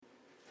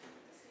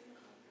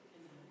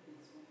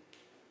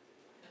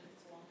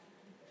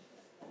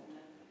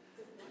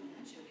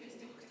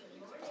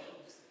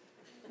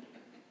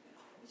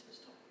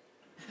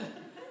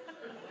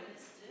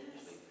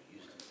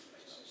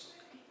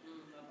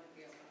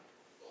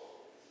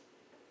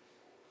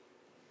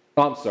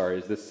Oh, I'm sorry.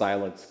 Is this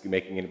silence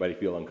making anybody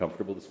feel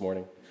uncomfortable this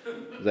morning?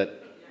 Is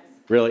that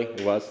really?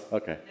 It was?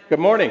 Okay. Good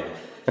morning.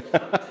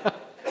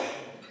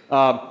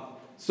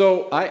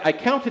 So I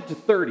counted to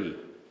 30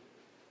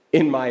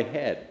 in my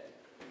head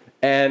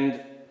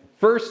and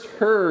first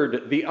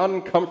heard the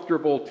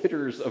uncomfortable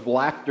titters of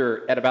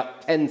laughter at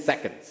about 10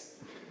 seconds.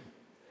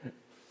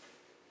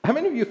 How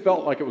many of you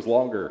felt like it was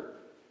longer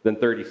than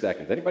 30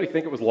 seconds? Anybody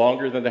think it was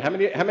longer than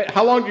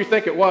how long do you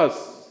think it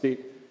was,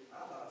 Steve?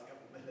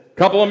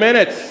 Couple of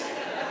minutes.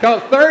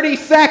 30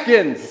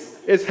 seconds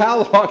is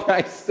how long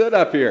I stood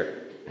up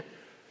here.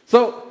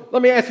 So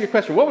let me ask you a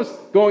question. What was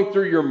going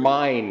through your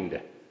mind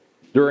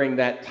during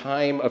that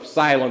time of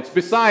silence,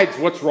 besides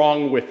what's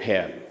wrong with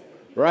him,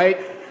 right?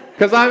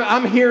 Because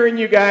I'm hearing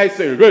you guys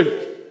say,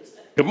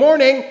 good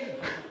morning,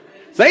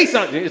 say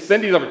something.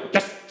 Cindy's over,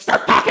 just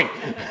start talking.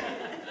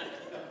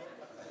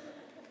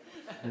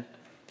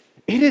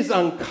 It is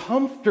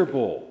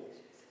uncomfortable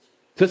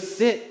to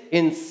sit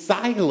in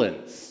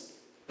silence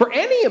for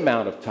any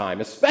amount of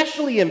time,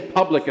 especially in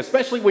public,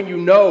 especially when you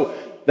know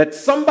that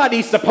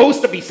somebody's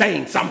supposed to be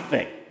saying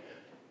something,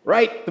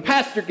 right? The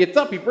pastor gets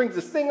up, he brings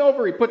this thing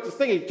over, he puts this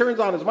thing, he turns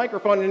on his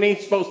microphone, and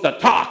he's supposed to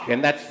talk,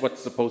 and that's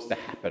what's supposed to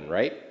happen,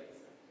 right?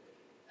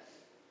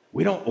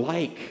 We don't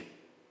like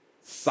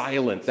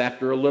silence.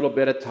 After a little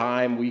bit of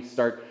time, we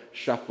start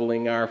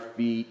shuffling our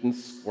feet and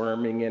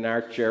squirming in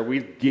our chair. We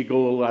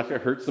giggle. I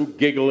heard some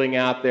giggling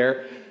out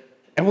there.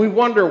 And we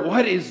wonder,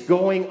 what is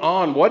going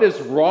on? What is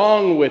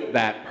wrong with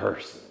that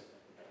person?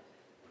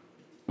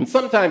 And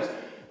sometimes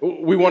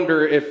we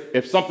wonder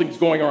if something's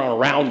going on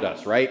around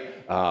us, right?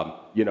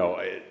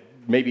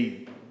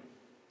 Maybe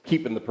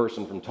keeping the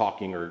person from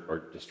talking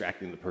or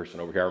distracting the person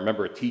over here. I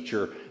remember a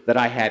teacher that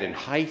I had in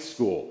high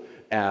school.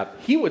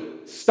 He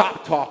would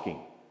stop talking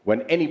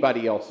when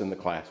anybody else in the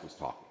class was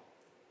talking.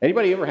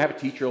 Anybody ever have a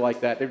teacher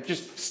like that? They would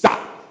just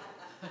stop.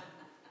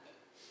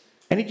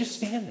 And he'd just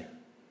stand there.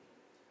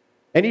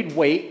 And he'd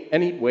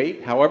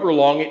wait, however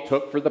long it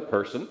took for the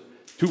person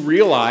to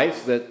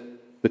realize that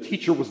the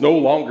teacher was no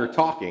longer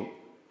talking.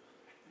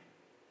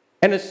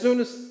 And as soon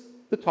as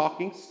the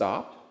talking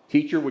stopped,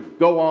 teacher would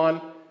go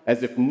on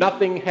as if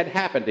nothing had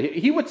happened.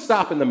 He would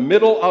stop in the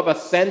middle of a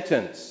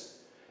sentence,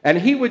 and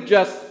he would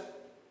just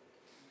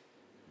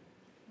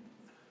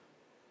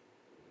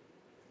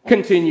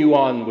continue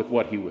on with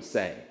what he was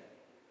saying.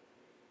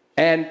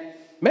 And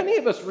many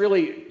of us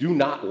really do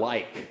not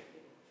like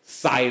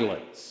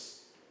silence.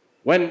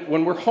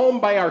 When we're home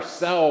by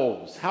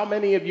ourselves, how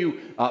many of you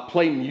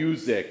play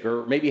music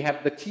or maybe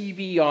have the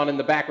TV on in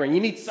the background? You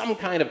need some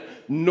kind of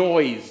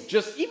noise,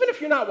 just even if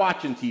you're not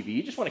watching TV,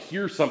 you just want to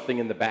hear something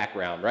in the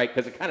background, right?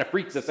 Because it kind of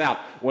freaks us out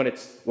when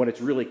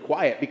it's really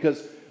quiet.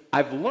 Because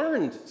I've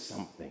learned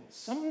something.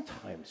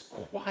 Sometimes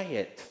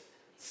quiet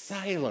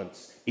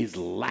silence is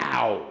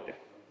loud. Have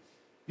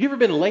you ever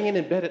been laying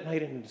in bed at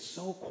night and it's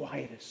so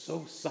quiet, it's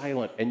so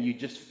silent, and you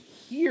just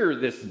hear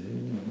this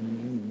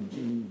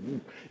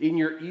in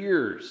your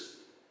ears?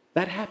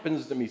 That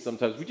happens to me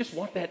sometimes. We just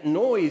want that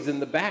noise in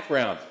the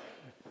background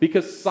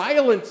because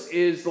silence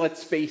is,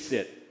 let's face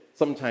it,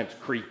 sometimes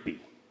creepy.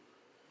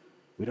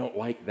 We don't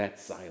like that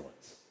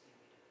silence.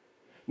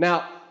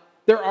 Now,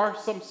 there are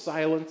some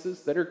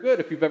silences that are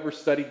good. If you've ever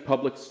studied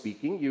public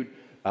speaking, you'd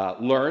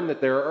learn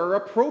that there are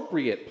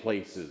appropriate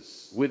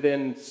places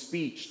within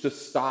speech to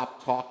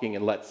stop talking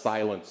and let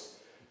silence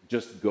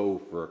just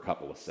go for a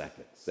couple of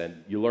seconds.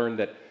 And you learn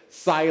that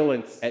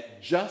silence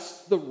at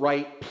just the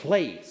right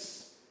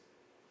place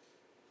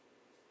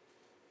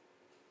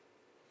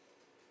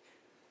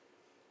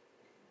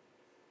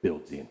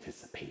builds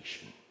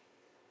anticipation.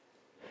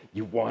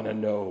 You want to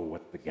know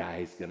what the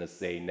guy's going to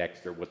say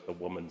next or what the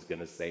woman's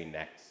going to say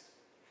next.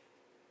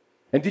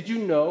 And did you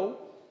know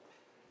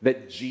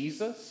that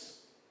Jesus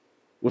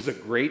was a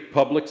great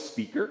public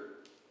speaker?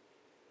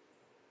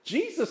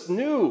 Jesus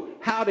knew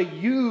how to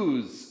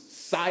use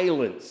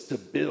silence to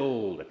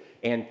build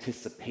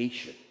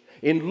anticipation.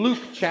 In Luke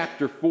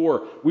chapter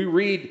 4, we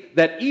read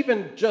that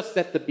even just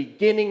at the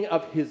beginning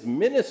of his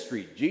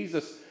ministry,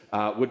 Jesus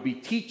would be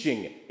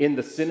teaching in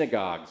the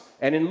synagogues.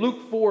 And in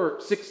Luke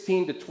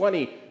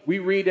 4:16-20, we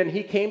read, "And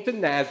he came to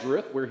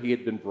Nazareth, where he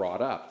had been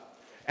brought up.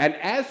 And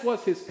as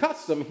was his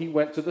custom, he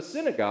went to the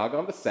synagogue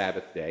on the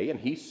Sabbath day, and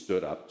he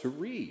stood up to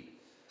read.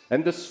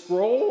 And the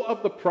scroll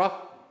of the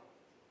prophet..."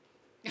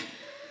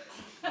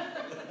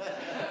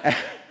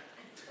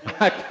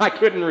 I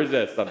couldn't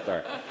resist, I'm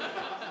sorry.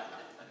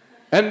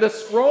 "And the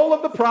scroll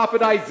of the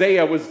prophet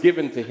Isaiah was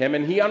given to him,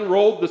 and he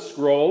unrolled the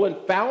scroll and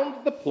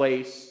found the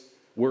place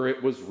where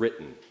it was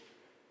written,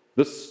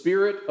 'The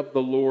Spirit of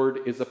the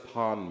Lord is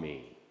upon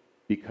me,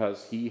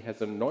 because he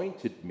has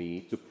anointed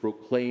me to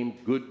proclaim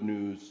good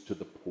news to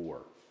the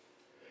poor.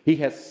 He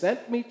has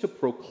sent me to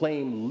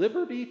proclaim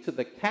liberty to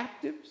the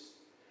captives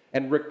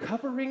and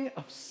recovering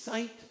of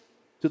sight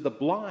to the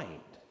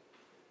blind,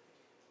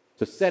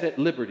 to set at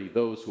liberty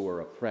those who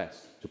are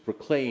oppressed, to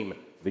proclaim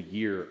the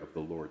year of the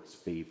Lord's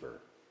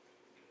favor.'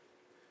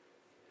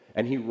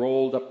 And he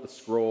rolled up the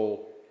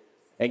scroll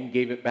and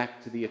gave it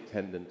back to the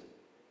attendant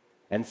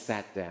and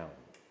sat down.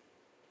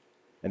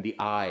 and the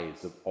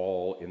eyes of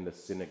all in the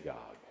synagogue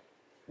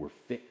were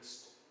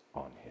fixed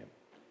on him.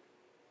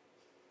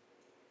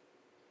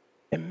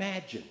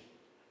 Imagine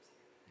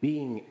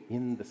being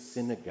in the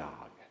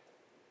synagogue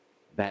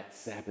that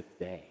Sabbath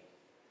day,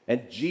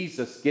 and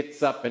Jesus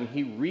gets up and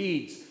he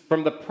reads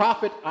from the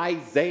prophet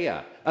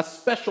Isaiah, a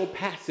special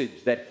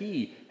passage that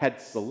he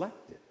had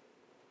selected.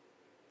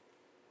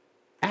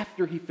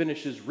 After he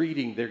finishes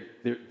reading,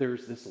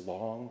 there's this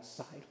long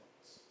silence.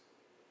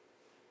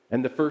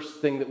 And the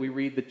first thing that we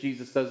read that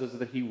Jesus does is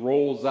that he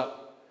rolls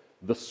up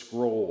the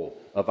scroll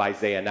of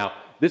Isaiah. Now,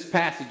 this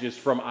passage is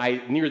from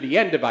near the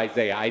end of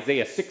Isaiah.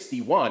 Isaiah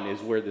 61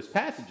 is where this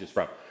passage is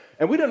from.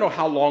 And we don't know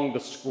how long the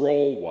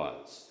scroll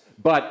was.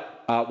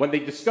 But when they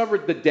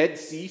discovered the Dead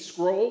Sea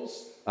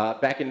Scrolls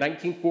back in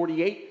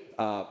 1948,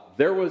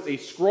 there was a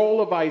scroll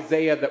of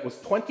Isaiah that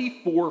was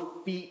 24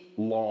 feet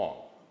long.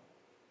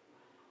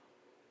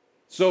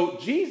 So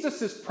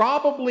Jesus is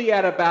probably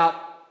at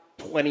about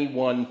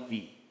 21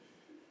 feet.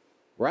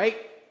 Right?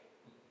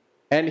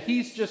 And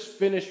he's just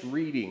finished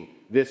reading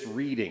this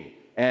reading.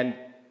 And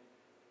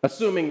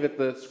assuming that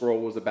the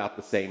scroll was about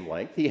the same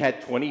length, he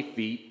had 20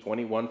 feet,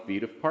 21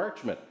 feet of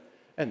parchment.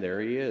 And there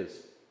he is.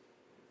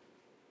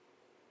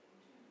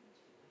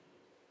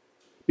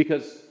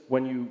 Because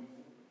when you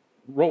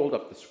rolled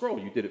up the scroll,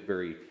 you did it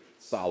very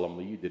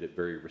solemnly, you did it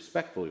very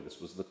respectfully. This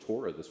was the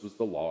Torah, this was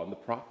the law and the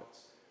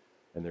prophets.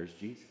 And there's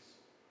Jesus.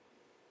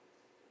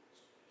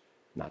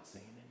 Not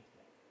saying anything.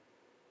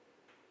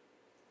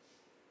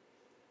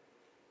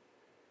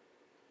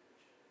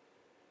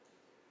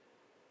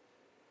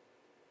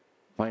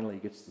 Finally, he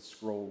gets the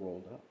scroll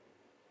rolled up.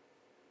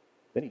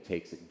 Then he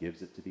takes it and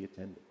gives it to the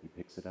attendant. He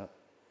picks it up,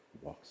 he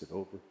walks it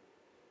over.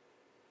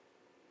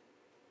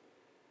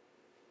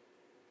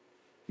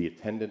 The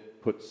attendant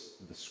puts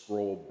the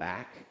scroll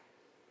back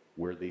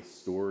where they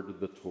stored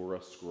the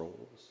Torah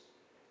scrolls.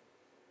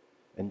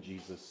 And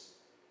Jesus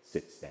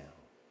sits down.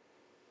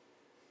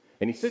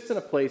 And he sits in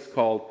a place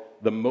called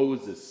the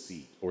Moses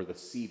seat, or the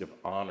seat of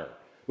honor,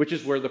 which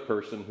is where the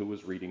person who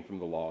was reading from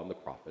the law and the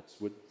prophets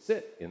would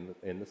sit in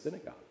the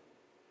synagogue.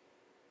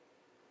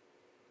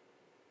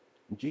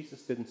 And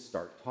Jesus didn't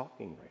start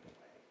talking right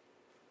away.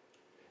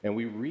 And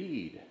we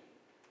read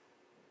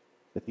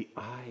that the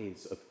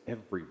eyes of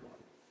everyone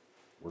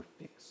were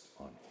fixed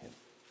on him.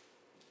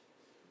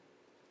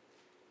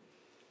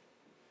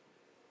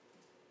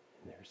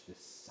 And there's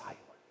this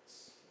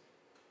silence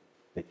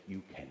that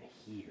you can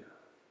hear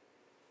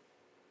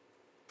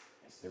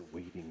as they're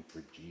waiting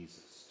for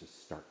Jesus to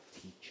start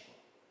teaching.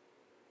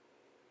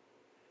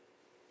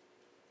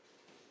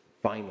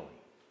 Finally,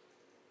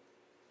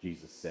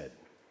 Jesus said,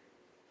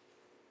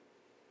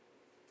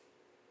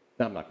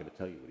 now, I'm not going to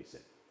tell you what he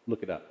said.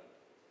 Look it up.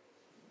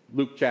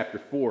 Luke chapter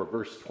 4,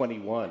 verse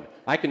 21.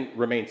 I can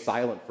remain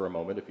silent for a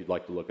moment if you'd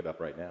like to look it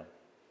up right now.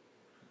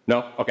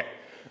 No? Okay.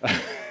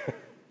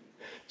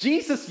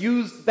 Jesus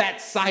used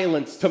that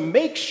silence to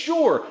make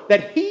sure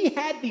that he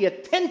had the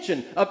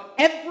attention of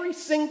every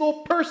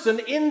single person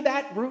in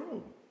that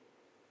room.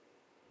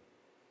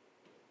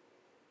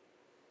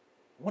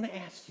 I want to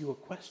ask you a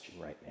question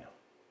right now.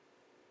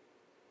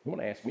 You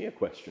want to ask me a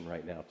question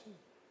right now, too.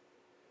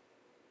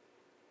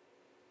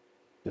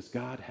 Does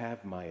God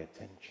have my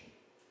attention?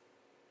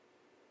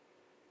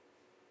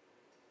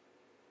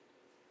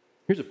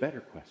 Here's a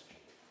better question.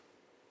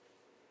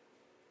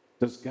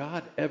 Does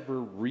God ever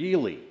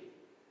really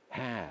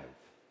have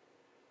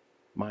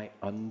my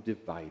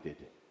undivided,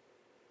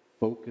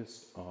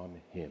 focused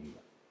on him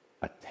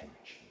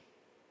attention?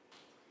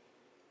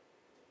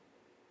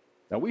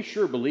 Now, we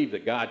sure believe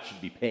that God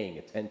should be paying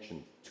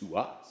attention to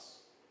us,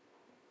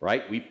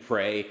 right? We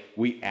pray,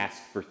 we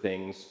ask for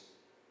things.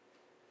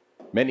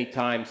 Many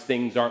times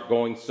things aren't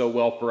going so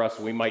well for us,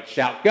 and we might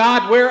shout,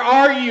 God, where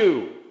are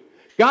you?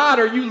 God,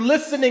 are you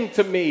listening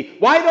to me?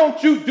 Why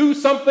don't you do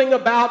something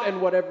about, and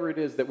whatever it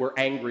is that we're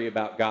angry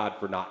about God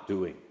for not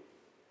doing.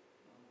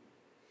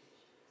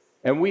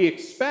 And we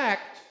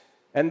expect,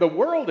 and the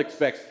world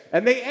expects,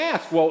 and they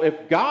ask, well,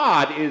 if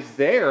God is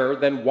there,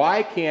 then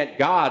why can't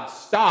God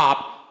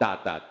stop, ...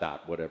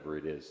 whatever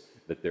it is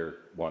that they're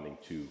wanting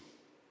to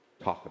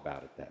talk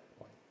about at that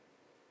point.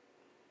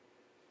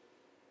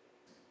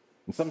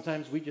 And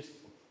sometimes we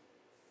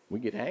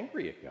get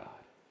angry at God.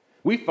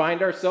 We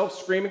find ourselves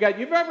screaming at God.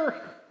 You've ever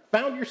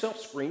found yourself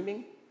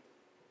screaming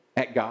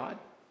at God?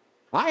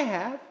 I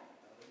have.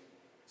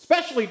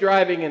 Especially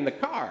driving in the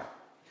car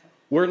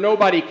where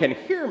nobody can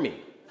hear me.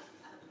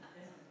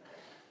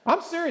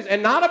 I'm serious.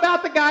 And not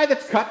about the guy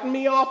that's cutting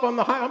me off on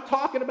the highway. I'm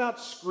talking about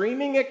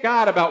screaming at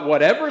God about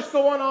whatever's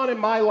going on in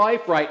my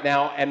life right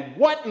now and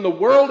what in the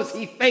world is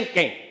he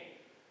thinking?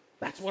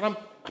 That's what I'm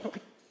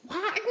like,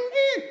 what?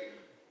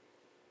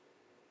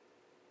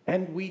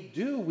 And we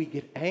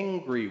get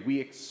angry. We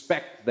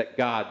expect that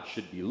God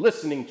should be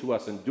listening to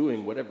us and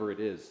doing whatever it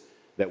is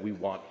that we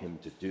want him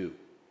to do.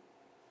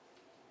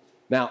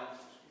 Now,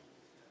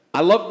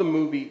 I love the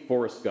movie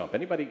Forrest Gump.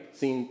 Anybody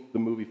seen the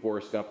movie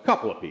Forrest Gump? A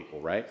couple of people,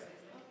 right?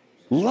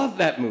 Love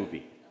that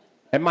movie.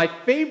 And my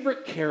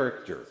favorite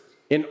character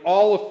in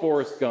all of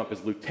Forrest Gump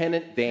is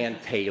Lieutenant Dan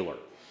Taylor.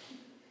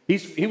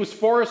 He was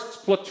Forrest's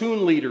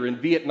platoon leader in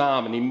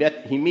Vietnam, and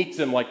he meets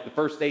him like the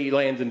first day he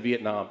lands in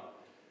Vietnam.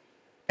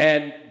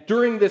 And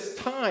during this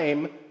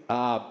time,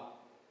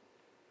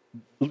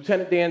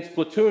 Lieutenant Dan's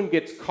platoon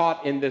gets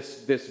caught in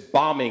this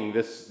bombing,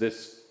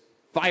 this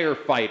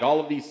firefight, all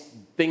of these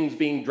things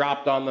being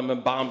dropped on them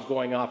and bombs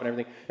going off and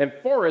everything. And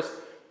Forrest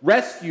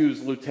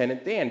rescues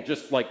Lieutenant Dan,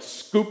 just like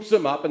scoops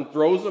him up and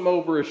throws him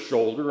over his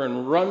shoulder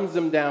and runs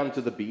him down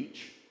to the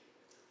beach.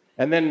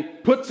 And then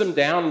puts him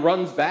down,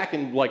 runs back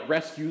and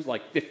rescues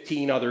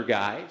 15 other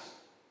guys.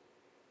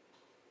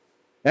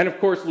 And of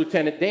course,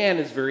 Lieutenant Dan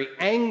is very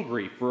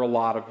angry for a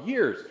lot of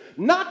years.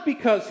 Not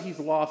because he's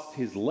lost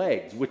his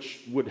legs,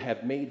 which would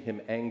have made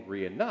him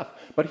angry enough,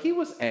 but he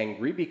was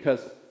angry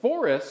because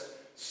Forrest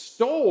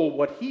stole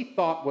what he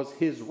thought was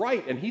his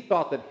right, and he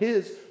thought that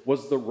his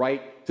was the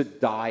right to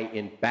die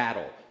in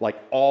battle,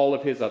 like all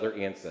of his other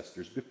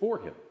ancestors before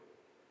him.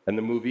 And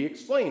the movie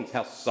explains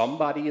how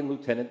somebody in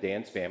Lieutenant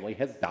Dan's family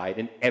has died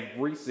in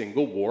every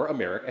single war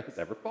America has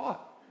ever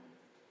fought.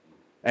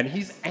 And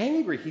he's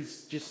angry.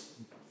 He's just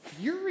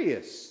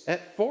furious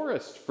at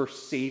Forrest for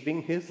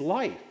saving his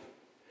life.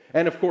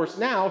 And of course,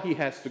 now he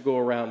has to go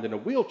around in a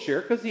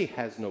wheelchair because he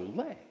has no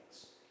legs.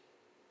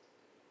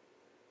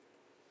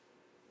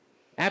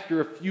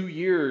 After a few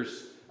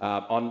years,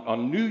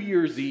 on New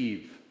Year's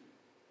Eve,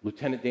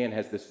 Lieutenant Dan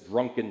has this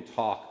drunken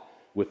talk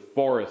with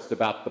Forrest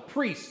about the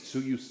priests who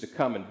used to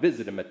come and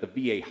visit him at the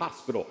VA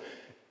hospital.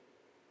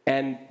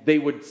 And they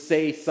would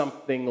say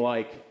something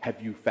like,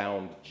 "Have you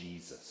found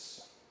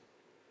Jesus?"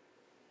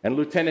 And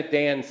Lieutenant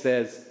Dan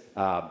says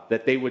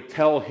that they would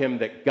tell him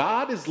that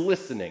God is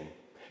listening,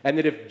 and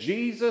that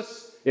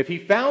if he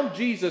found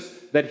Jesus,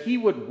 that he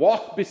would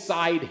walk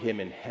beside him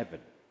in heaven.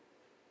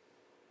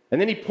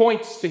 And then he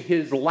points to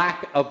his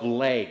lack of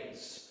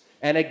legs,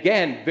 and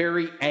again,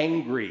 very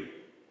angry.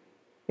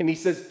 And he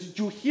says, "Did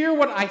you hear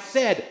what I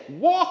said?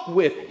 Walk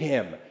with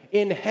him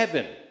in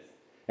heaven."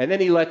 And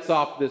then he lets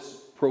off this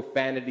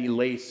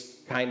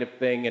profanity-laced kind of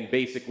thing and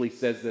basically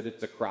says that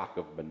it's a crock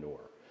of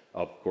manure.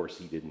 Of course,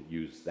 he didn't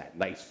use that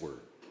nice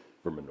word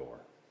for manure.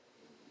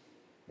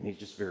 And he's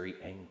just very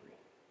angry.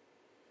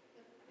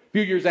 A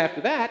few years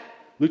after that,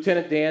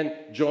 Lieutenant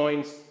Dan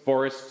joins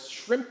Forrest's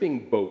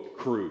shrimping boat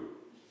crew.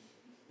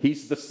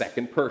 He's the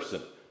second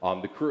person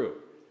on the crew.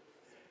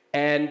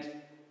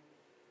 And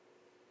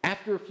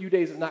after a few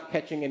days of not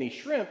catching any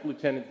shrimp,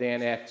 Lieutenant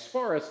Dan asks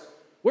Forrest,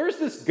 "Where's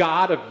this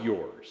God of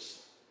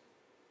yours?"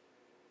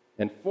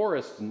 And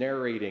Forrest,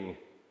 narrating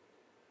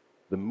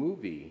the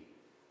movie,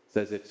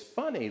 says, "It's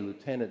funny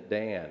Lieutenant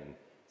Dan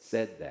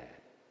said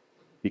that,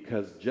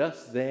 because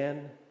just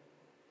then,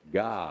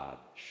 God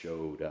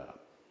showed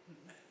up."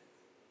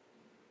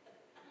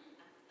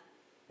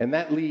 And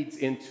that leads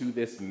into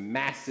this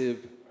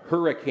massive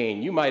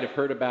hurricane. You might have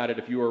heard about it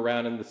if you were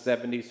around in the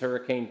 70s,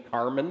 Hurricane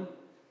Carmen.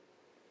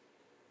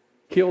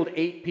 Killed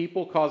 8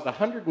 people, caused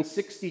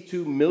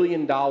 $162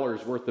 million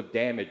worth of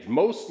damage,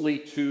 mostly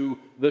to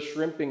the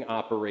shrimping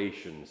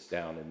operations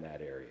down in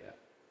that area.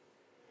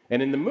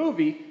 And in the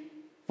movie,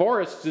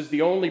 Forrest is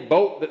the only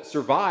boat that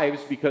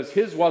survives because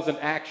his wasn't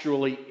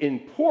actually in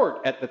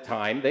port at the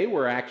time. They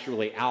were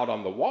actually out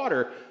on the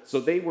water, so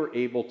they were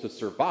able to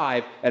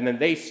survive, and then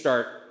they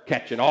start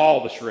catching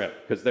all the shrimp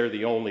because they're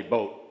the only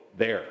boat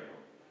there.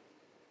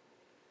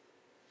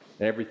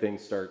 And everything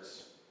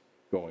starts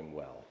going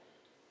well.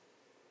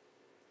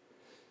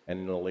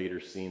 And in a later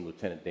scene,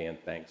 Lieutenant Dan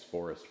thanks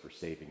Forrest for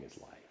saving his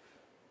life.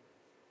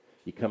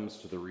 He comes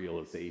to the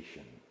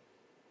realization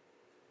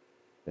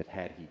that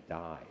had he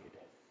died,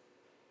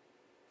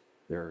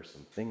 there are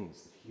some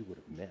things that he would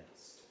have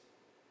missed.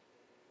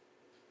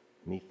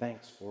 And he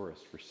thanks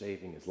Forrest for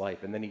saving his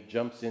life. And then he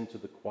jumps into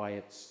the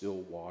quiet,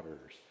 still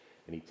waters,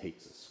 and he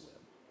takes a swim.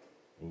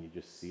 And you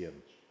just see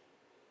him.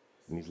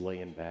 And he's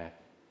laying back.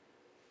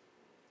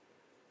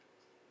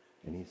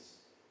 And he's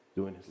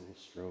doing his little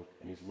stroke.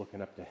 And he's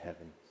looking up to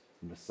heaven.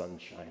 And the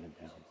sun's shining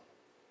down.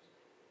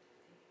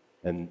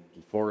 And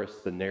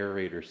Forrest, the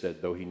narrator,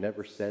 said, though he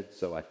never said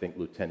so, I think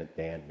Lieutenant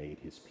Dan made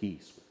his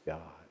peace with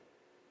God.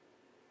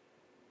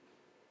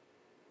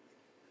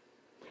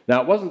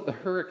 Now, it wasn't the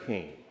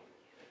hurricane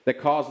that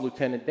caused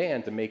Lieutenant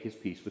Dan to make his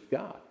peace with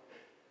God.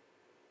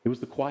 It was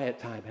the quiet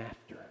time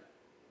after.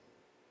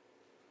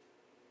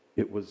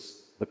 It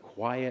was the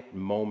quiet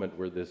moment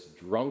where this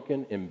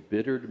drunken,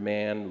 embittered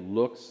man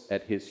looks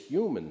at his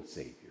human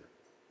savior,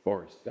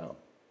 Forrest Gump,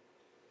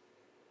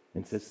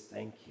 and says,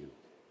 thank you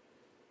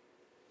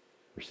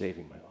for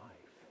saving my life.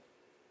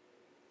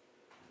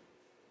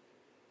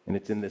 And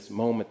it's in this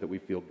moment that we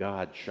feel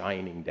God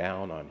shining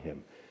down on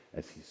him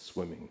as he's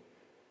swimming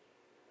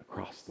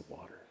across the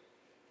water.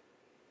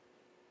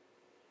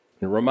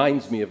 It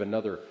reminds me of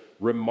another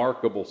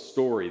remarkable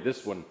story.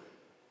 This one,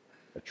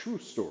 a true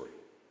story.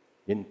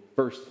 In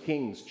 1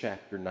 Kings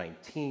chapter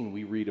 19,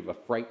 we read of a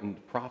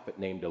frightened prophet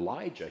named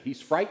Elijah.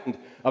 He's frightened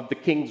of the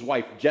king's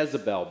wife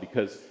Jezebel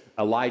because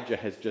Elijah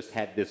has just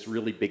had this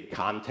really big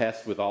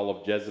contest with all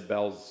of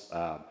Jezebel's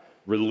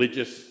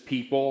religious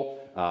people.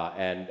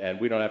 And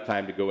we don't have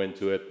time to go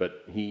into it,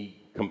 but he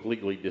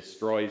completely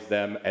destroys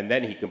them, and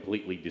then he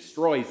completely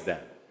destroys them.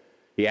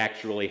 He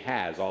actually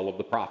has all of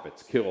the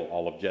prophets kill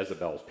all of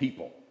Jezebel's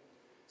people.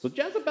 So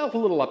Jezebel's a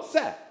little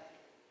upset.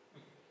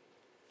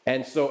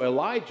 And so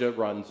Elijah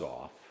runs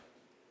off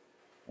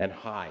and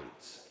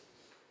hides.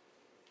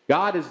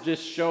 God has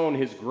just shown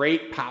his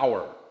great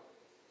power.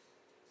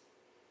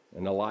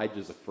 And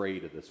Elijah's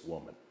afraid of this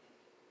woman.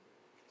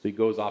 So he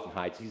goes off and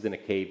hides. He's in a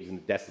cave. He's in a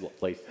desolate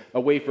place,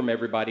 away from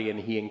everybody, and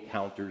he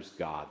encounters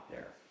God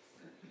there.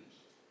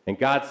 And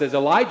God says,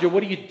 Elijah,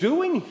 what are you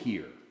doing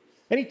here?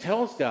 And he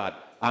tells God,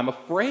 I'm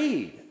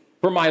afraid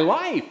for my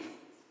life.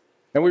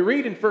 And we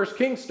read in 1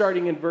 Kings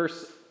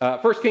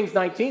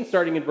 19,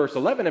 starting in verse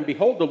 11, and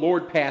behold, the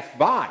Lord passed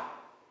by.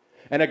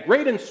 And a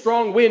great and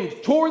strong wind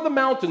tore the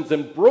mountains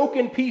and broke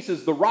in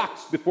pieces the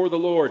rocks before the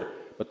Lord.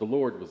 But the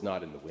Lord was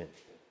not in the wind.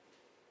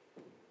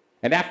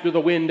 And after the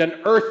wind,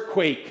 an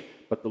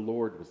earthquake. But the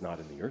Lord was not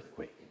in the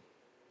earthquake.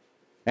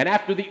 And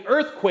after the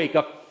earthquake,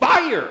 a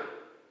fire.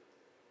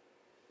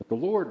 But the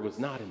Lord was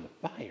not in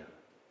the fire.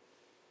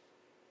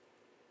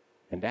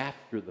 And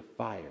after the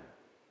fire,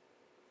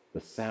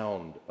 the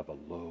sound of a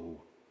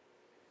low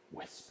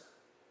whisper.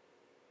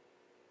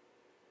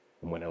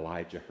 And when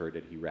Elijah heard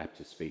it, he wrapped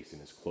his face in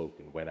his cloak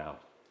and went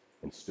out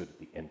and stood at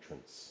the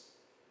entrance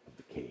of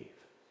the cave.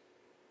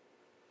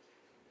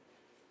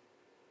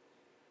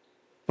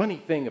 Funny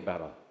thing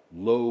about a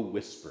low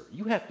whisper,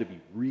 you have to be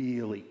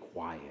really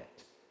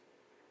quiet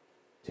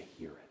to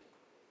hear it.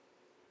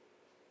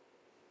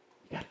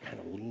 You got to kind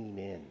of lean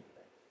in.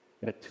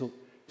 You got to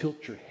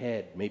tilt your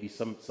head. Maybe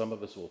some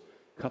of us will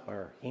cup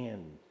our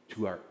hand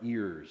to our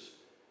ears.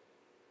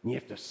 And you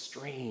have to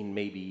strain,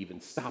 maybe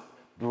even stop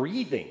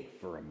breathing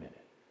for a minute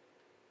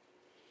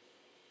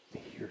to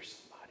hear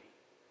somebody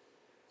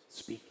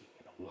speaking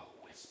in a low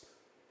whisper.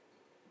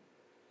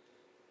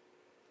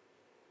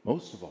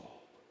 Most of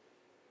all,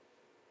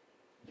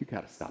 you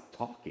got to stop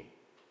talking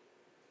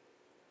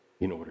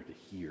in order to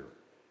hear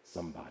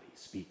somebody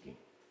speaking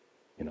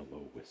in a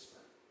low whisper.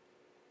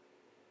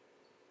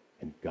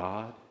 And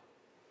God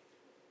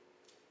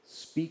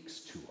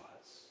speaks to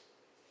us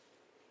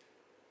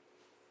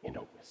in a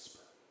whisper.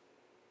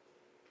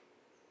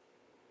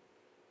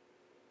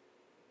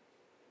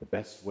 The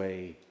best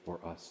way for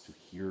us to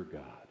hear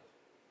God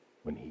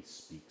when he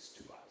speaks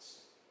to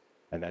us.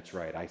 And that's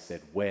right, I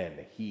said when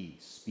he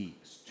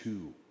speaks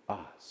to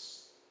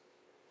us.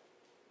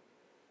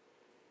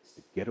 Is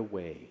to get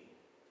away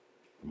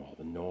from all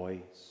the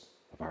noise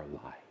of our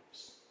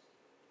lives.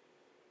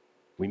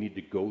 We need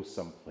to go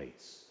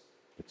someplace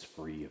that's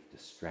free of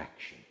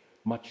distraction,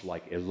 much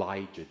like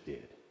Elijah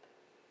did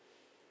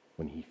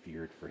when he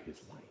feared for his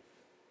life.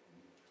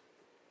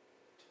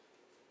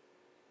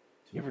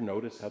 You ever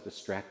notice how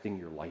distracting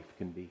your life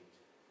can be?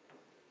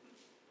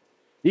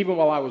 Even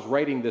while I was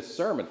writing this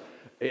sermon,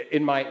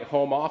 in my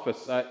home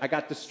office, I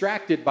got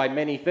distracted by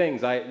many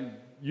things. I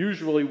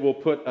usually will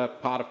put a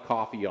pot of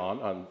coffee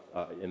on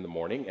in the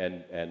morning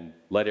and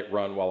let it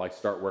run while I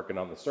start working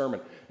on the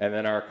sermon. And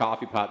then our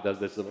coffee pot does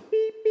this little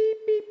beep, beep,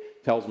 beep,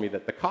 tells me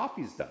that the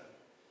coffee's done.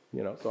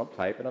 You know, so I'm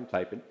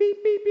typing,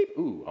 beep, beep, beep.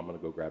 Ooh, I'm going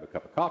to go grab a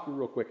cup of coffee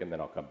real quick, and then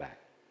I'll come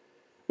back,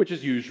 which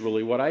is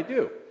usually what I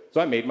do.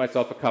 So I made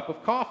myself a cup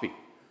of coffee.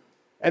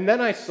 And then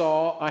I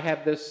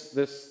have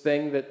this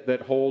thing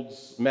that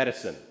holds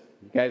medicine.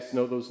 You guys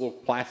know those little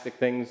plastic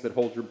things that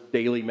hold your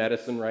daily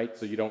medicine, right?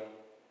 So you don't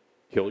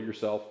kill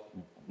yourself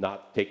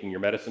not taking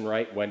your medicine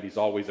right. Wendy's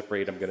always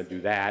afraid I'm going to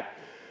do that.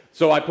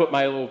 So I put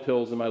my little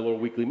pills in my little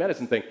weekly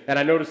medicine thing, and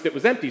I noticed it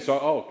was empty. So,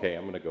 okay,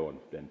 I'm going to go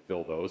and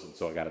fill those, and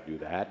so I got to do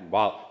that. And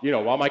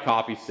while my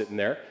coffee's sitting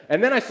there,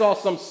 and then I saw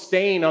some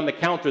stain on the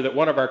counter that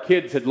one of our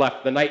kids had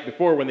left the night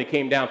before when they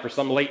came down for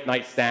some late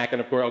night snack. And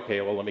of course, okay,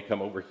 well, let me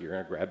come over here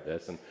and grab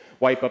this and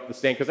wipe up the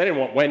stain, because I didn't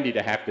want Wendy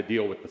to have to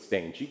deal with the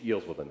stain. She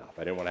deals with enough.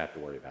 I didn't want to have to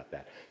worry about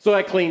that. So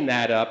I cleaned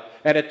that up,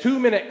 and a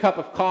 2-minute cup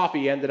of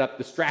coffee ended up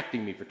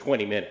distracting me for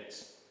 20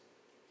 minutes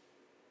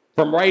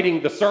from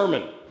writing the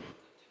sermon.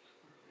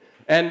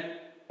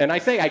 And I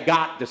say I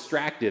got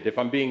distracted. If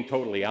I'm being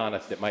totally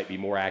honest, it might be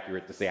more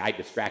accurate to say I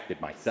distracted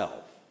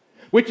myself,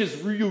 which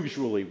is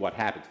usually what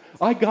happens.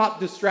 I got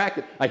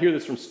distracted. I hear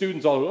this from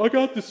students all the time. I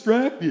got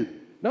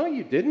distracted. No,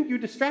 you didn't. You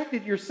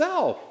distracted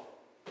yourself.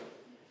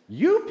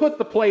 You put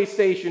the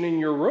PlayStation in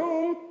your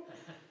room.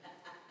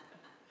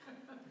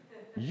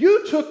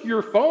 You took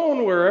your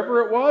phone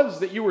wherever it was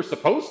that you were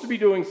supposed to be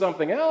doing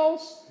something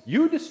else.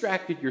 You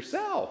distracted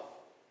yourself.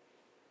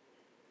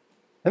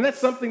 And that's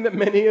something that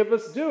many of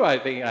us do. I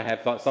think I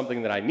have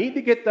something that I need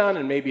to get done,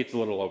 and maybe it's a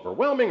little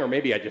overwhelming, or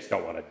maybe I just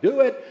don't want to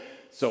do it,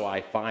 so I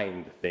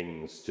find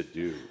things to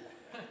do.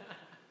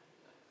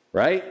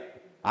 Right?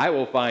 I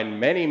will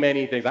find many,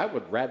 many things. I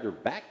would rather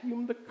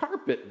vacuum the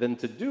carpet than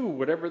to do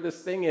whatever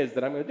this thing is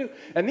that I'm going to do.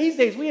 And these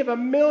days, we have a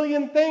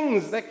million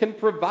things that can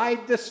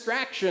provide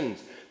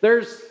distractions.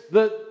 There's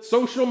the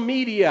social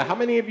media. How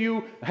many of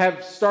you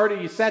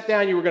you sat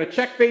down, you were going to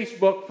check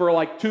Facebook for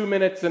like 2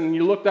 minutes, and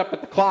you looked up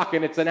at the clock,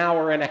 and it's an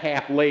hour and a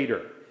half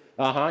later?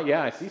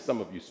 Yeah, I see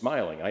some of you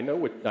smiling. I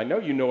know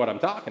you know what I'm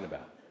talking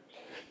about.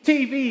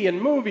 TV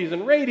and movies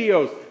and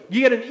radios.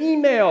 You get an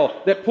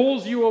email that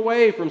pulls you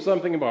away from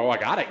something about, I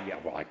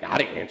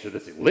gotta answer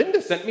this.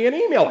 Linda sent me an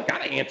email. I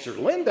gotta answer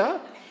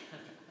Linda.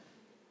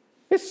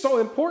 It's so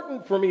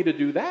important for me to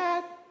do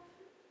that.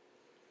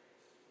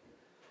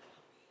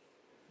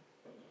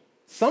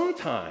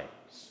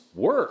 Sometimes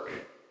work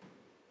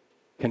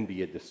can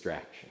be a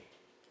distraction,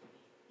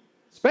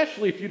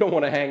 especially if you don't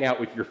want to hang out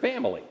with your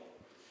family.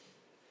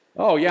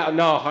 Oh, yeah,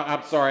 no,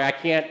 I'm sorry,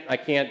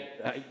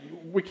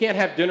 we can't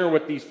have dinner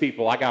with these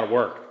people, I gotta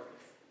work,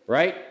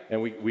 right? And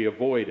we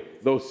avoid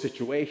those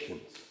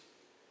situations.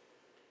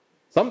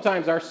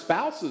 Sometimes our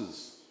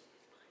spouses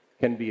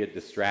can be a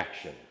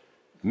distraction.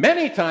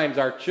 Many times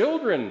our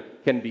children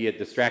can be a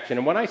distraction.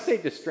 And when I say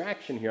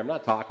distraction here, I'm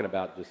not talking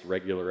about just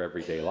regular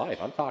everyday life.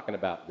 I'm talking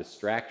about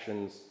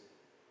distractions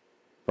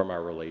from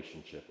our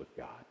relationship with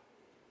God.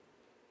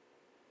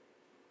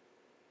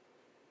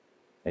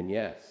 And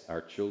yes,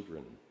 our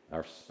children,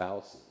 our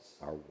spouses,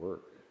 our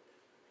work,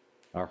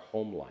 our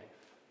home life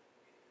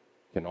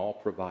can all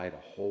provide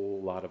a whole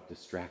lot of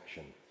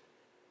distraction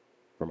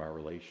from our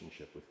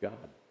relationship with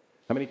God.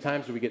 How many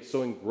times do we get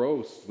so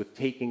engrossed with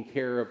taking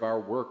care of our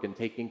work and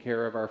taking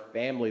care of our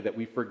family that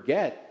we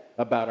forget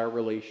about our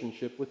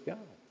relationship with God?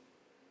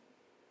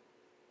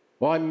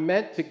 Well, I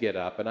meant to get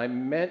up and I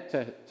meant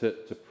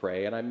to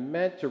pray and I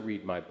meant to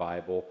read my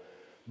Bible,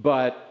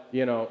 but,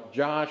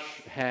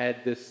 Josh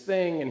had this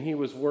thing and he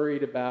was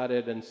worried about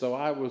it, and so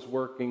I was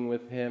working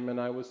with him and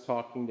I was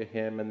talking to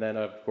him, and then,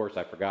 of course,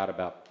 I forgot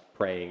about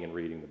praying and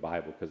reading the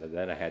Bible because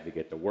then I had to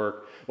get to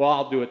work. Well,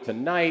 I'll do it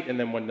tonight, and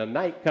then when the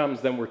night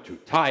comes, then we're too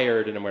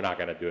tired, and then we're not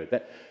going to do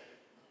it.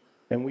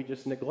 And we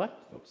just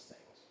neglect those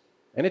things.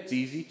 And it's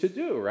easy to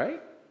do,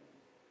 right?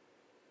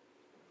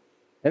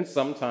 And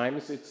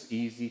sometimes it's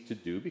easy to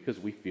do because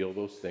we feel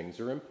those things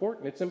are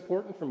important. It's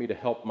important for me to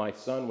help my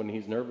son when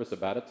he's nervous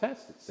about a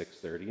test at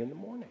 6:30 in the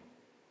morning.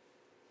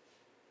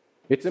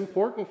 It's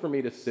important for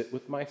me to sit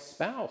with my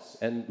spouse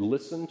and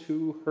listen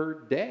to her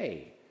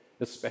day,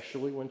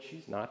 especially when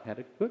she's not had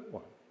a good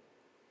one.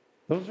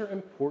 Those are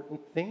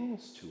important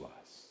things to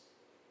us.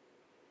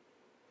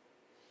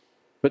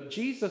 But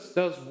Jesus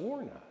does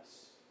warn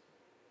us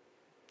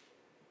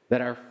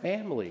that our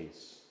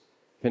families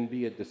can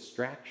be a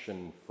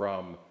distraction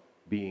from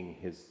being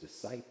his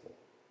disciple.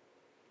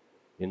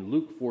 In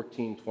Luke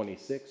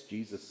 14:26,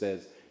 Jesus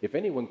says, "If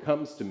anyone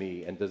comes to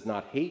me and does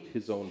not hate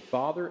his own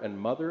father and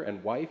mother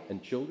and wife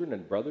and children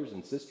and brothers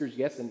and sisters,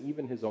 yes, and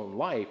even his own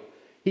life,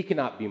 he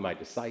cannot be my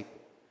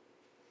disciple."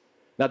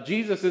 Now,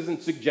 Jesus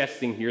isn't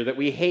suggesting here that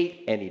we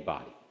hate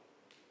anybody,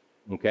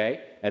 okay?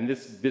 And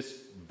this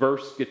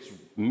verse gets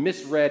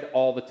misread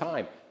all the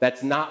time.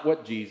 That's not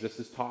what Jesus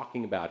is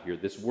talking about here.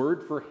 This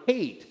word for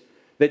hate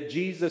that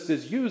Jesus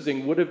is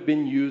using would have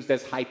been used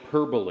as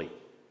hyperbole,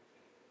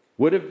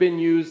 would have been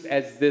used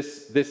as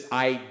this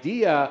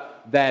idea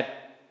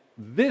that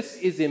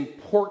this is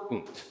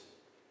important.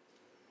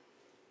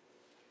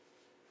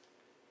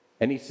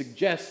 And he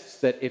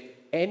suggests that if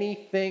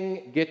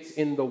anything gets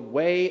in the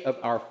way of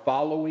our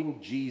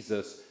following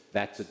Jesus,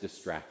 that's a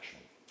distraction.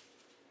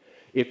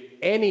 If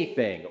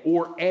anything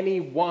or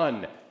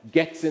anyone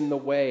gets in the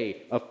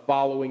way of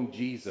following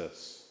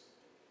Jesus,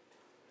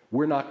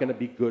 we're not going to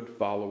be good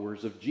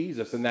followers of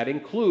Jesus. And that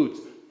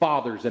includes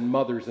fathers and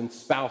mothers and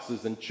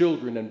spouses and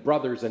children and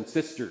brothers and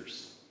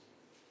sisters.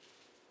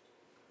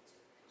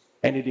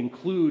 And it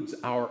includes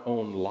our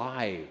own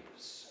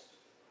lives,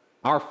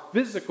 our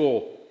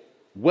physical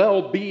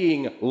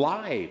well-being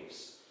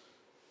lives.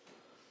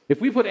 If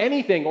we put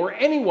anything or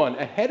anyone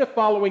ahead of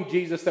following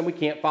Jesus, then we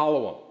can't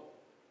follow him.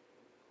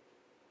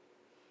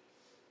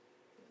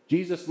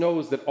 Jesus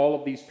knows that all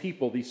of these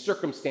people, these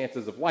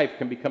circumstances of life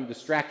can become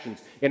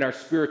distractions in our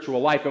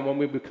spiritual life. And when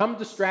we become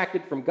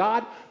distracted from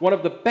God, one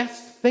of the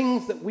best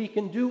things that we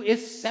can do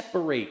is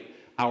separate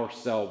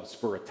ourselves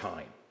for a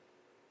time.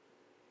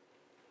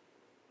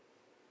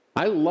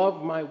 I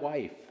love my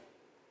wife,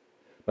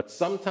 but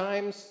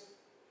sometimes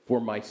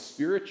for my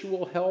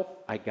spiritual health,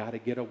 I got to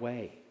get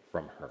away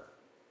from her.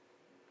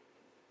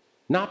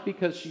 Not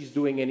because she's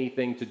doing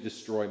anything to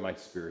destroy my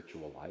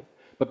spiritual life,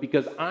 but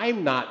because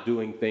I'm not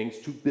doing things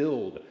to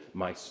build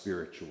my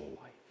spiritual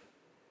life.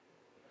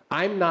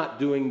 I'm not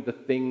doing the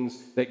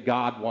things that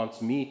God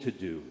wants me to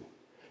do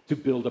to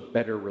build a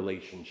better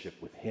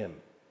relationship with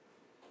him.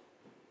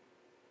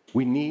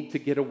 We need to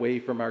get away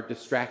from our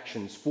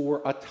distractions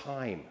for a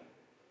time.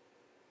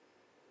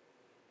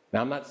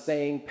 Now, I'm not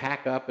saying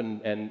pack up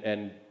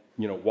and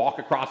walk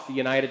across the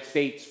United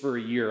States for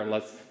a year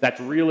unless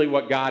that's really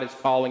what God is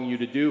calling you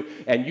to do,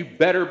 and you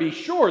better be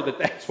sure that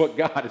that's what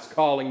God is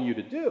calling you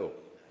to do.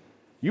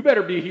 You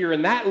better be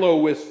hearing that low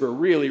whisper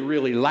really,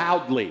 really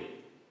loudly.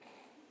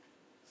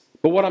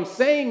 But what I'm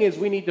saying is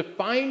we need to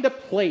find a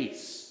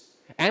place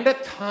and a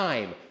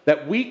time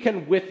that we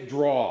can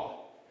withdraw,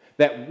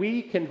 that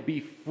we can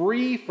be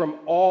free from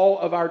all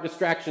of our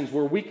distractions,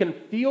 where we can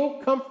feel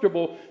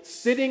comfortable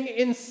sitting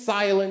in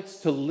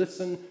silence to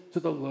listen to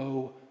the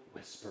low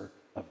whisper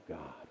of God.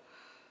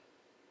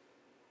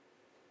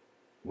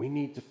 We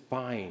need to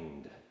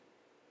find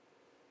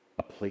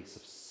a place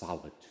of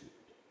solitude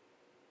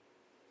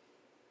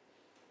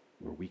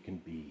where we can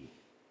be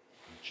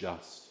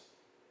just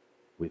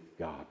with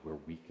God, where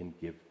we can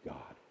give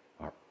God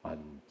our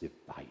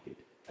undivided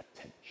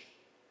attention.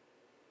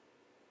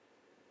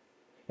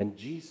 And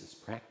Jesus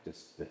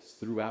practiced this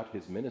throughout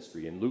his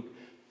ministry. In Luke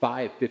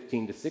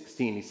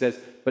 5:15-16, he says,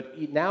 "But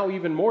now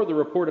even more the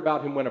report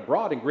about him went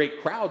abroad, and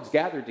great crowds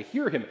gathered to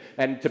hear him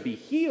and to be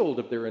healed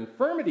of their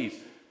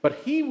infirmities.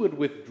 But he would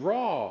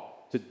withdraw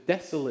to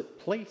desolate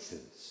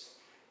places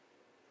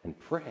and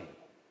pray."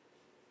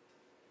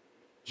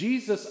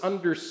 Jesus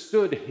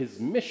understood his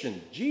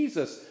mission.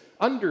 Jesus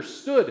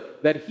understood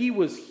that he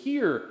was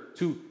here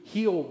to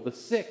heal the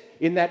sick.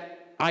 In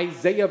that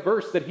Isaiah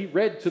verse that he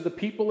read to the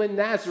people in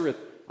Nazareth,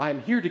 "I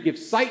am here to give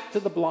sight to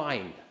the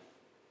blind."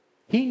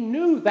 He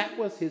knew that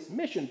was his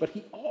mission, but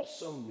he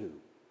also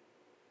knew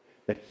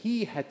that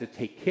he had to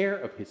take care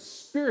of his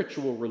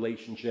spiritual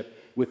relationship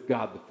with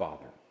God the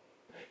Father.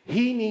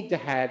 He needed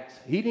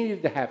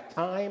to have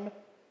time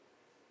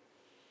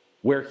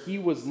where he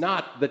was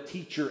not the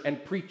teacher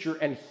and preacher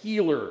and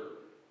healer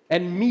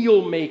and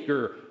meal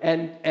maker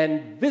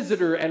and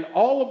visitor and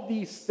all of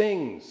these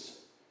things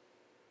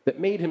that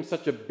made him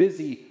such a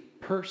busy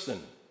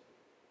person.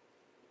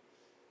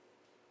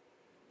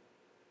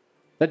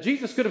 Now,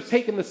 Jesus could have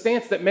taken the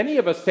stance that many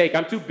of us take.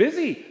 I'm too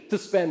busy to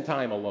spend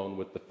time alone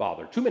with the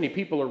Father. Too many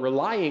people are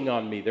relying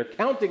on me. They're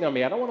counting on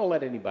me. I don't want to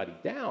let anybody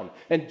down.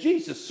 And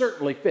Jesus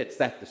certainly fits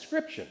that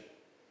description.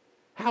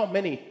 How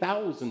many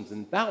thousands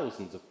and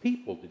thousands of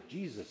people did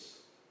Jesus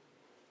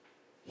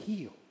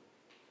heal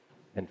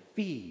and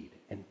feed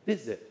and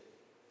visit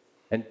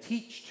and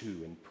teach to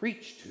and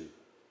preach to?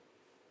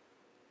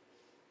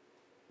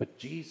 But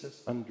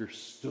Jesus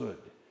understood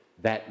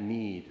that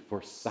need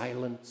for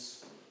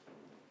silence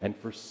and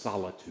for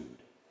solitude.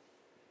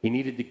 He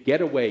needed to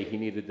get away. He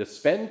needed to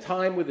spend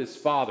time with his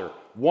Father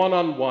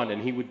one-on-one,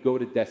 and he would go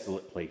to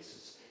desolate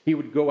places. He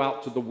would go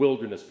out to the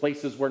wilderness,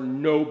 places where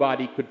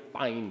nobody could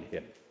find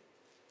him,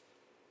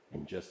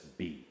 and just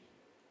be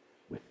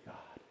with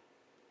God.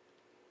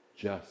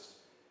 Just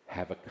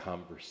have a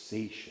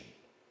conversation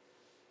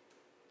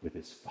with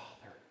his Father.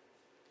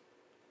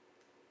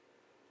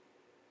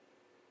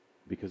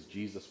 Because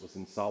Jesus was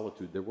in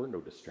solitude, there were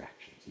no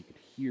distractions. He could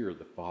hear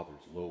the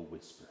Father's low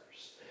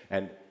whispers.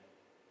 And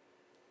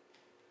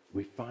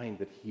we find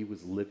that he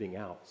was living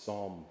out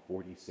Psalm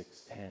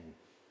 46:10.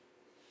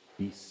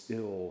 "Be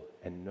still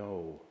and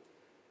know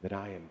that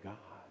I am God."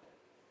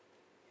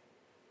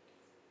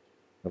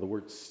 Now, the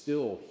word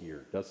still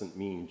here doesn't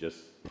mean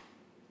just...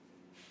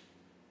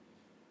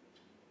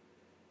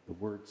 The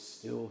word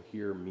still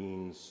here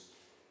means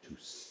to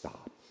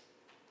stop,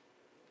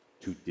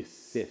 to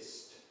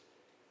desist,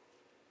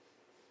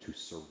 to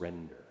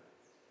surrender.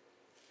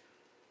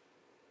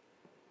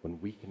 When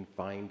we can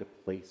find a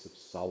place of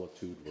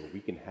solitude where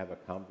we can have a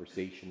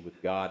conversation with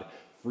God,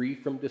 free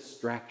from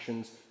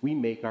distractions, we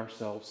make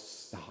ourselves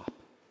stop.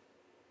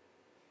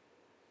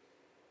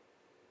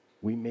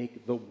 We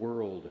make the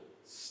world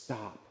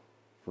stop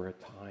for a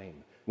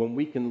time. When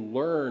we can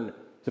learn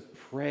to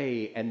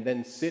pray and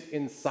then sit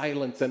in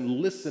silence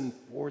and listen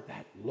for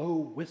that low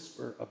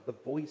whisper of the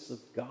voice of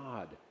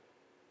God,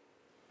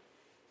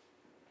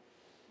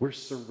 we're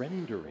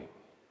surrendering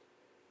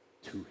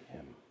to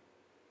him.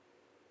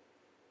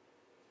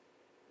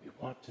 We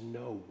want to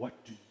know,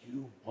 what do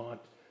you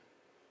want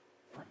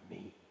from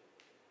me?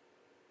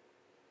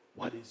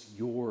 What is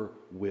your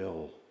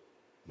will,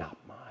 not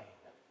mine?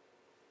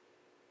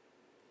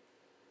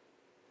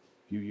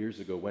 A few years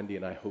ago, Wendy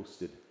and I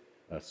hosted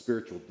a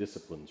spiritual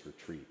disciplines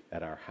retreat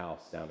at our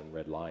house down in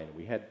Red Lion.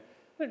 We had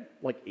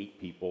like 8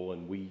 people,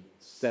 and we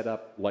set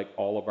up like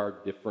all of our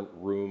different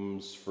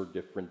rooms for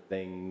different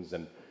things,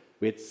 and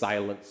we had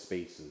silent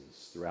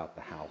spaces throughout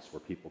the house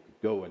where people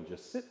could go and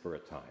just sit for a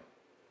time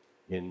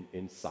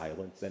in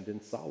silence and in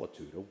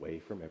solitude, away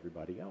from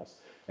everybody else.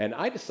 And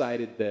I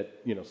decided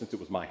that, since it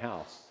was my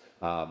house,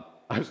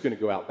 I was going to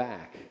go out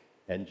back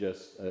and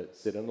just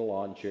sit in the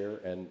lawn chair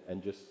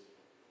and just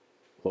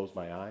close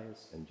my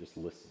eyes and just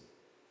listen.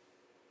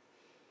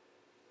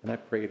 And I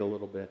prayed a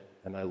little bit,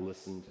 and I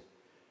listened.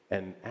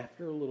 And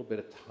after a little bit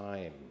of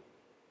time,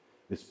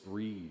 this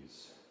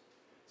breeze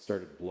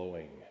started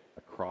blowing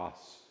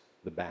across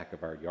the back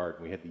of our yard.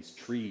 And we had these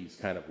trees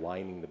kind of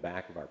lining the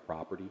back of our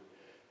property.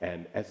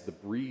 And as the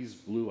breeze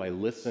blew, I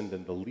listened,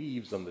 and the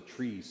leaves on the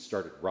trees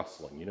started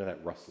rustling. You know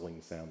that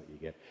rustling sound that you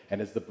get? And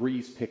as the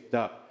breeze picked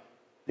up,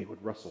 they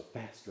would rustle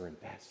faster and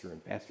faster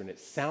and faster. And it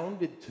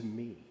sounded to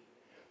me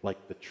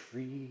like the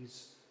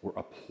trees were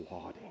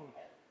applauding.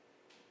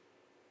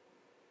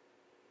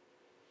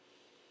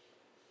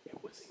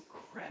 It was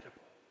incredible.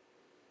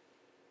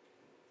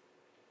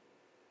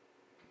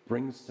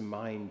 Brings to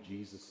mind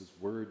Jesus'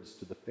 words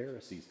to the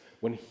Pharisees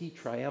when he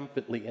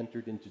triumphantly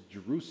entered into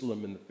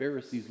Jerusalem, and the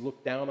Pharisees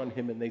looked down on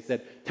him and they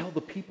said, "Tell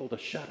the people to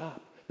shut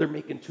up. They're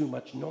making too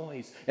much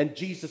noise." And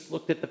Jesus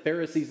looked at the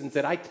Pharisees and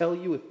said, "I tell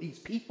you, if these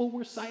people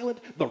were silent,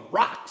 the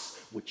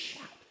rocks would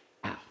shout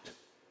out."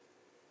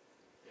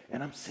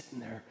 And I'm sitting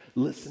there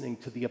listening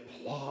to the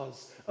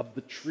applause of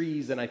the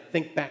trees. And I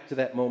think back to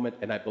that moment,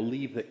 and I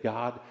believe that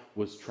God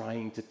was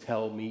trying to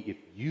tell me, if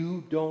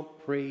you don't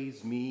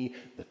praise me,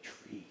 the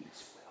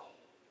trees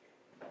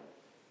will.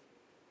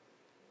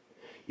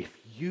 If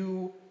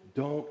you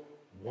don't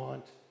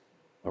want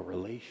a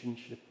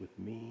relationship with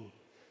me,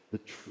 the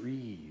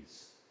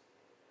trees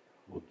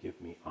will give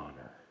me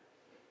honor.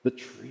 The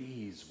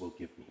trees will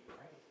give me praise.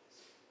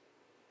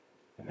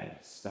 And that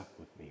has stuck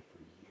with me for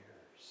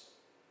years.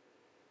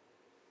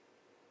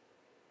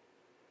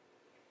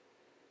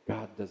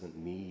 God doesn't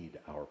need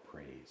our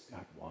praise.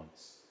 God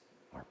wants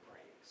our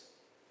praise.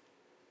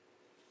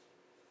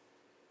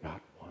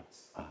 God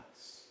wants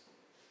us.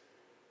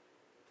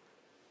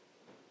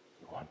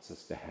 He wants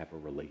us to have a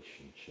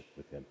relationship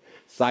with him.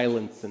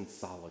 Silence and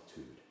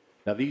solitude.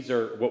 Now, these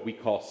are what we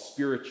call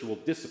spiritual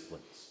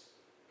disciplines.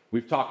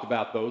 We've talked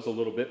about those a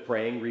little bit,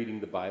 praying, reading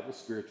the Bible,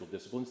 spiritual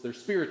disciplines. They're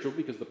spiritual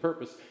because the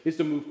purpose is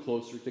to move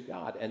closer to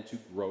God and to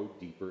grow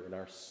deeper in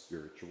our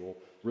spiritual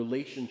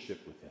relationship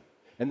with him.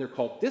 And they're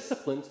called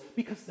disciplines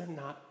because they're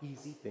not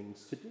easy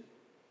things to do.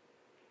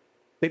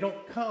 They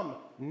don't come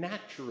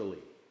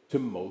naturally to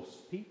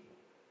most people.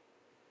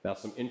 Now,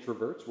 some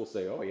introverts will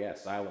say, oh yeah,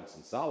 silence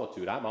and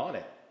solitude, I'm on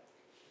it.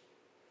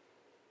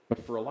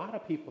 But for a lot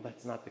of people,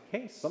 that's not the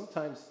case.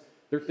 Sometimes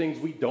there are things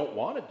we don't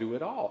want to do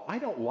at all. I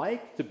don't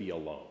like to be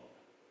alone.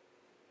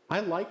 I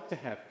like to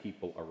have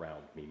people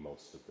around me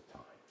most of the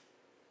time.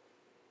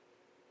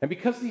 And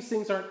because these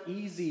things aren't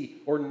easy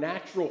or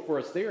natural for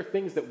us, they are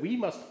things that we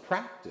must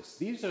practice.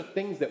 These are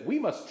things that we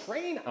must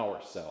train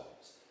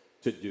ourselves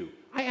to do.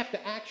 I have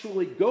to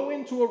actually go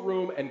into a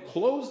room and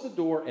close the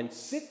door and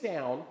sit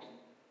down,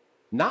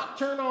 not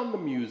turn on the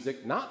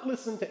music, not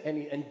listen to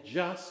any, and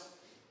just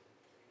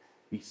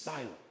be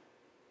silent.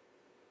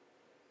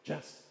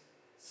 Just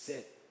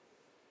sit.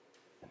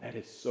 And that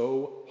is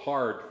so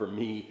hard for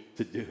me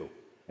to do,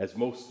 as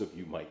most of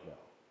you might know.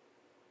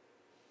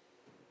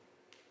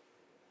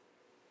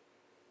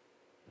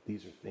 But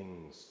these are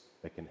things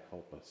that can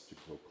help us to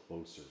grow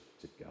closer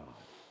to God.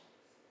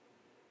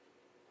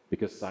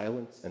 Because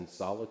silence and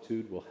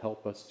solitude will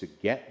help us to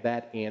get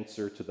that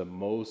answer to the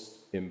most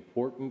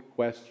important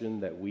question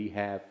that we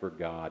have for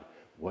God.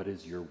 What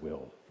is your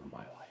will for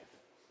my life?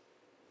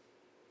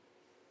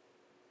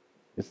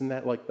 Isn't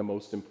that like the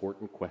most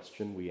important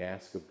question we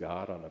ask of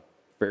God on a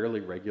fairly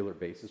regular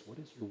basis? What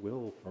is your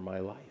will for my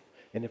life?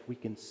 And if we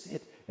can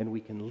sit and we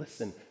can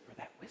listen for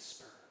that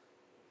whisper,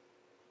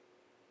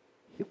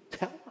 he'll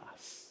tell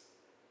us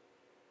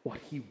what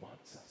he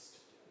wants us to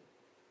do.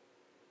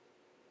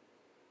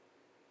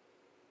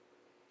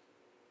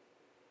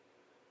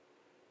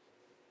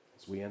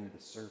 As we end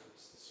the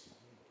service this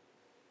morning,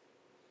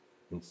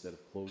 instead of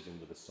closing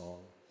with a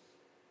song,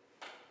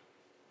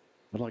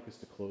 I'd like us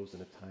to close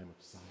in a time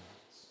of silence.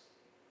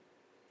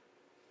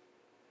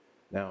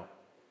 Now,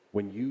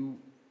 when you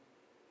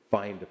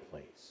find a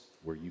place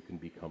where you can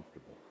be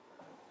comfortable,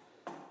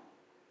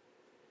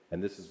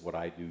 and this is what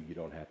I do, you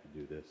don't have to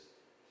do this,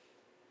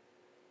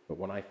 but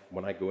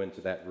when I go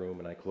into that room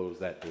and I close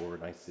that door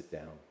and I sit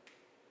down,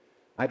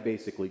 I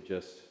basically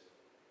just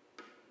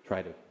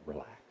try to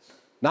relax.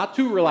 Not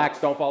too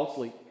relaxed, don't fall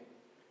asleep,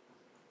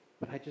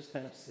 but I just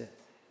kind of sit.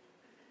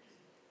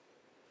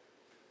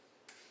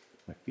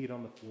 My feet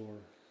on the floor,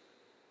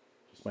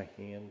 just my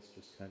hands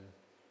just kind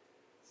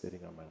of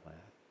sitting on my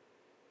lap.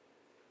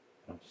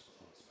 And I'll just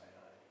close my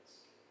eyes.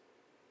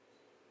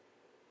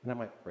 And I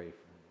might pray for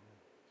a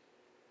minute.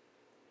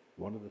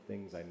 One of the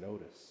things I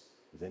notice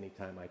is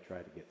anytime I try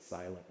to get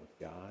silent with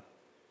God,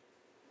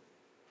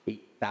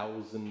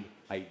 8,000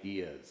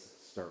 ideas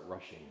start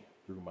rushing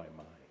through my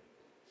mind.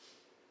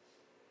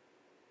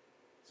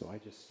 So I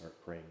just start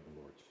praying the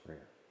Lord's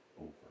Prayer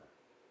over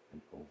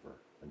and over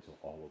until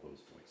all of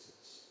those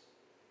voices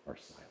are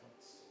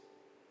silenced.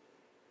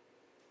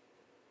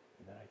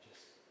 And then I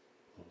just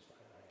close my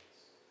eyes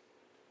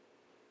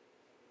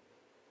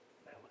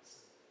and I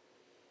listen.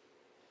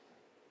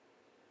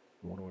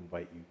 I want to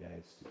invite you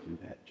guys to do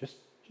that just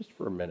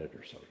for a minute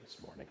or so this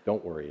morning.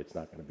 Don't worry, it's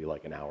not going to be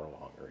like an hour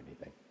long or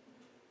anything.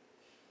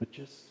 But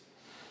just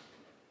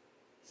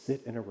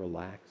sit in a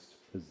relaxed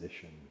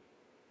position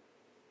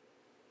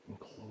and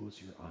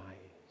close your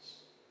eyes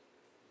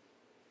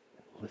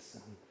and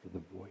listen for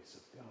the voice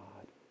of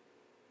God.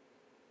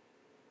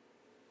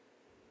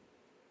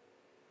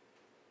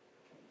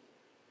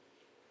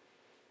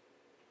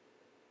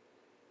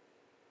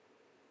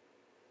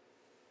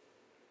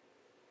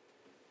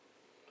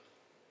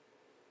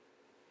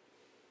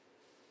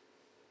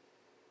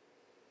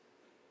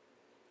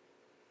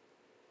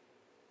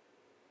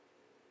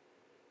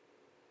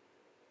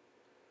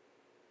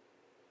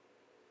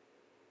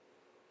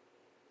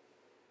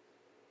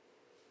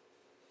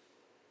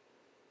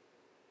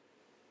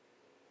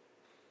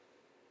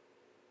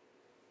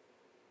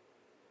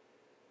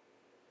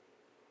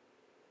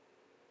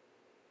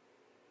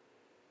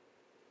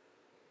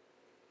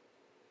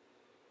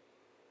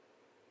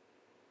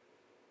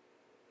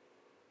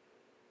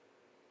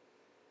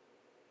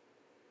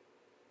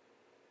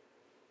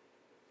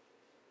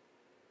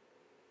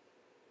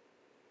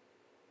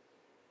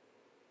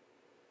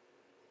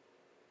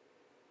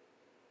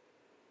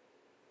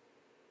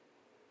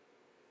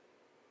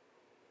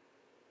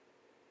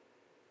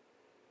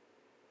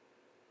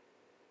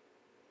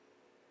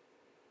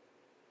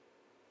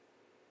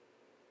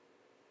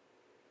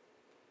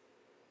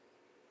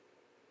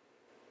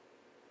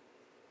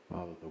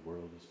 Father, the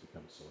world has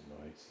become so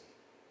noisy,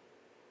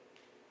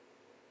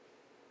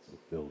 so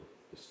filled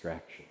with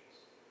distractions,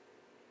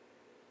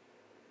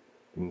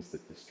 things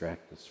that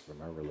distract us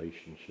from our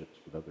relationships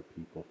with other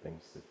people,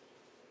 things that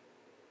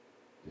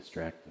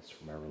distract us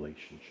from our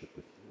relationship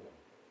with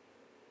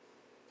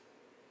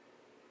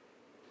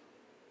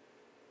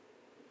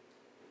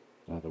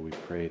you. Father, we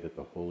pray that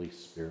the Holy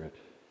Spirit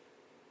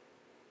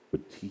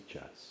would teach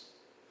us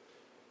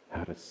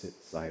how to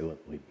sit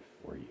silently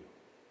before you.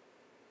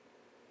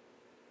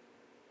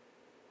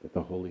 That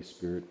the Holy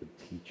Spirit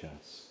would teach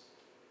us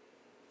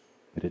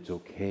that it's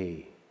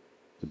okay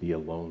to be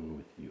alone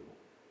with you.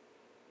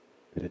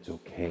 That it's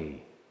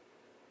okay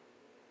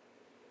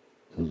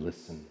to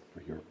listen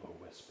for your low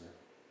whisper.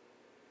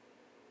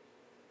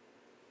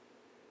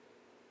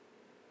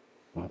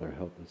 Father,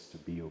 help us to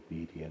be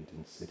obedient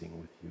in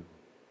sitting with you.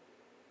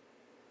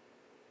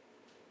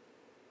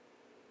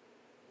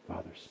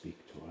 Father, speak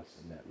to us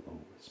in that low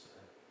whisper.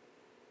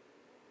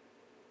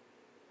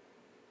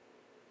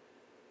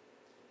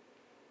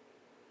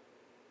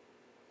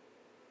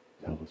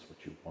 Tell us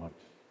what you want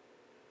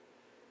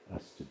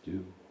us to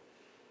do.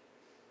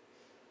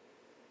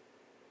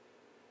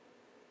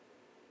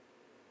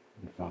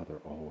 And Father,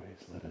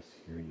 always let us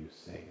hear you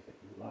say that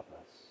you love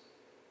us,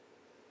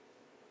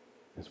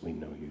 as we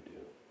know you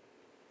do.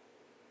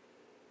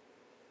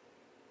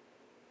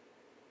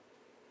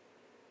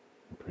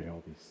 I pray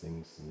all these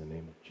things in the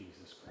name of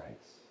Jesus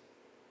Christ.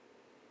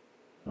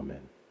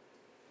 Amen.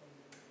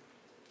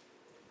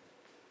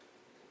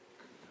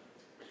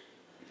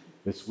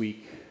 This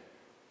week,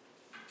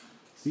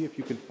 see if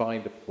you can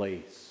find a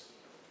place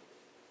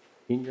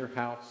in your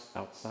house,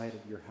 outside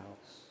of your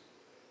house,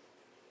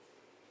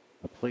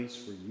 a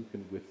place where you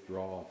can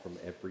withdraw from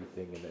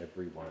everything and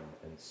everyone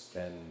and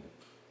spend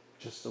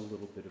just a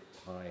little bit of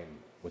time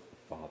with the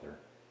Father,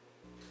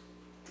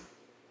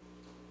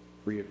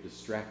 free of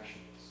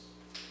distractions,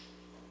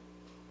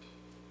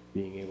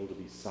 being able to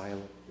be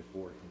silent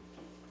before Him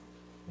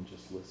and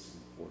just listen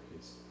for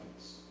His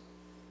voice.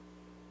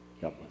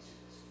 God bless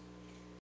you.